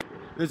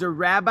There's a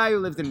rabbi who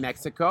lives in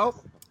Mexico,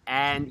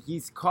 and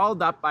he's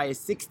called up by a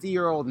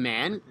 60-year-old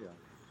man,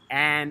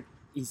 and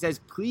he says,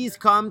 please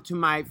come to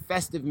my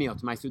festive meal,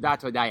 to my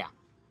Sudat Hodaya.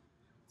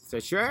 So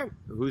sure,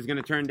 who's going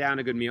to turn down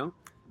a good meal?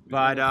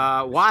 But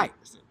why?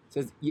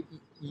 Says,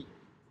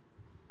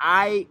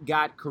 I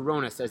got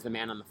corona, says the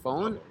man on the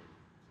phone,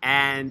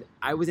 and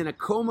I was in a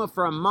coma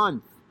for a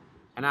month,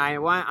 and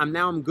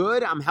I'm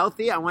good, I'm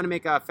healthy, I want to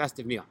make a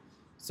festive meal.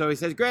 So he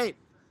says, great.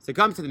 So he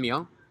comes to the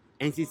meal,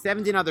 and he sees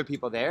 17 other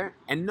people there,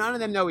 and none of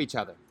them know each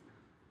other.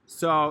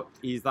 So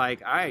he's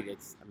like, all right,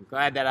 I'm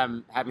glad that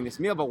I'm having this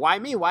meal, but why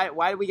me?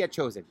 Why did we get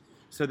chosen?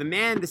 So the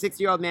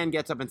 60-year-old man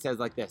gets up and says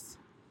like this,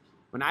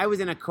 when I was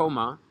in a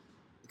coma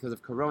because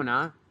of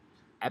corona,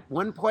 at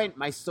one point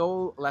my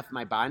soul left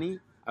my body.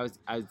 I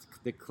was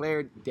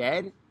declared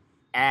dead,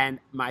 and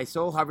my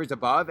soul hovers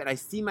above, and I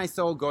see my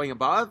soul going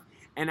above,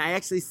 and I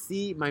actually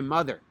see my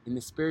mother in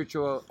the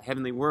spiritual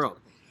heavenly world.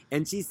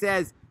 And she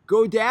says,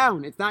 go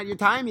down, it's not your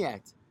time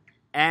yet.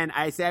 And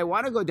I say, I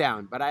want to go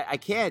down, but I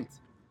can't.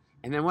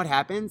 And then what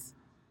happens?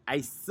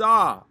 I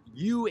saw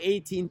you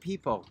 18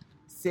 people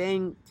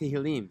saying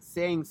Tehillim,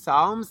 saying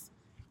Psalms,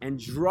 and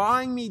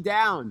drawing me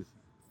down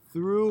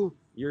through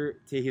your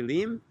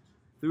Tehillim,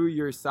 through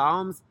your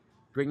Psalms,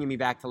 bringing me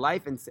back to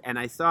life. And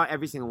I saw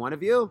every single one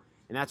of you,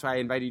 and that's why I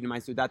invited you to my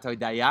Sudat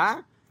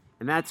Hodaya.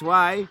 And that's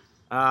why,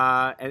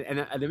 and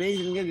the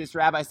amazing thing is, this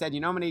rabbi said, you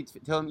know how many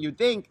Tehillim you'd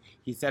think?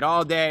 He said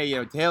all day,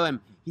 Tehillim.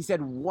 He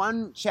said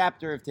one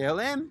chapter of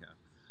Tehillim,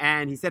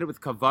 and he said it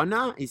with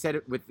kavanah. He said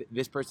it with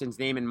this person's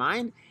name in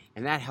mind,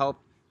 and that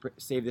helped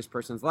save this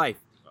person's life.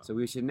 Wow. So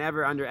we should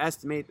never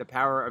underestimate the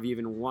power of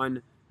even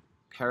one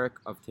parak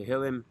of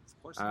Tehillim.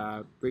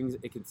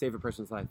 It can save a person's life.